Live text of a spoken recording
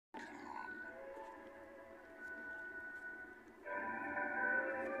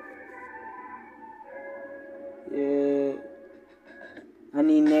I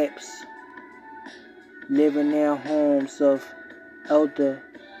need naps. Live in their homes of older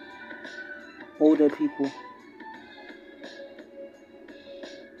people,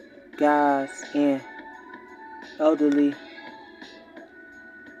 guys and elderly,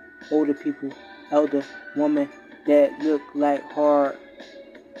 older people, elder women that look like hard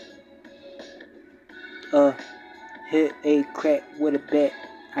hit a crack with a bat.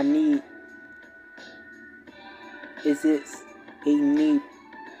 I need, is it a need?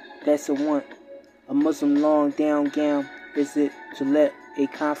 That's a want. A Muslim long down gown, is it to let a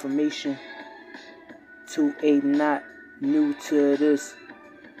confirmation to a not new to this?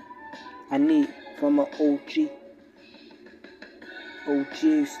 I need from an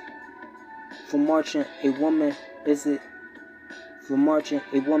OGs for marching a woman, is it for marching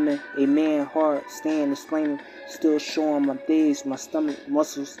a woman, a man hard, staying explaining, still showing my days, my stomach,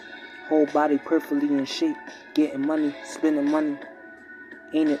 muscles, whole body perfectly in shape, getting money, spending money,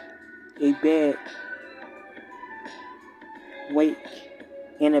 ain't it a bad wake,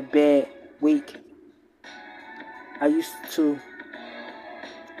 in a bad wake. I used to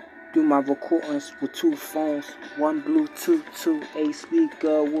do my recordings with 2 phones, one Bluetooth to a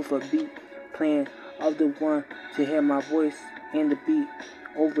speaker with a beat playing, other one to hear my voice and the beat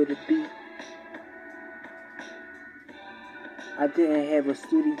over the beat. I didn't have a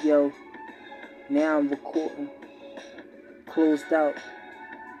studio, now I'm recording closed out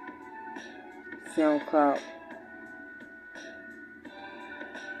SoundCloud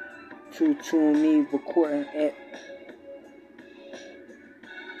to TuneMe recording app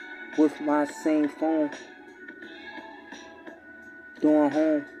with my same phone, doing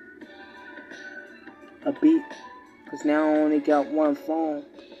home a beat, cause now I only got one phone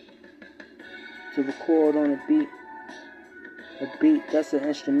to record on a beat. A beat, that's an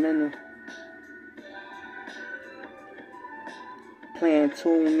instrumental. Playing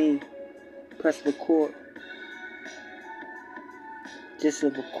TuneMe, press record, just a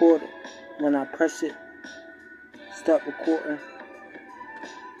record it. When I press it, start recording.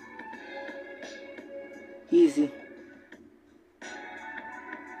 Easy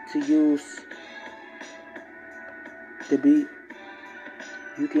to use the beat.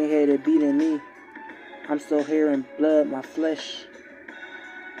 You can hear the beat in me. I'm still hearing blood, my flesh.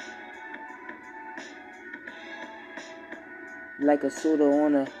 Like a soda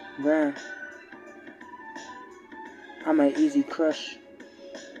on the ground. I'm an easy crush.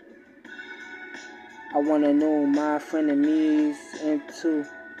 I wanna know my frenemies into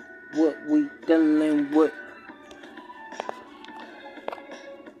what we dealing with.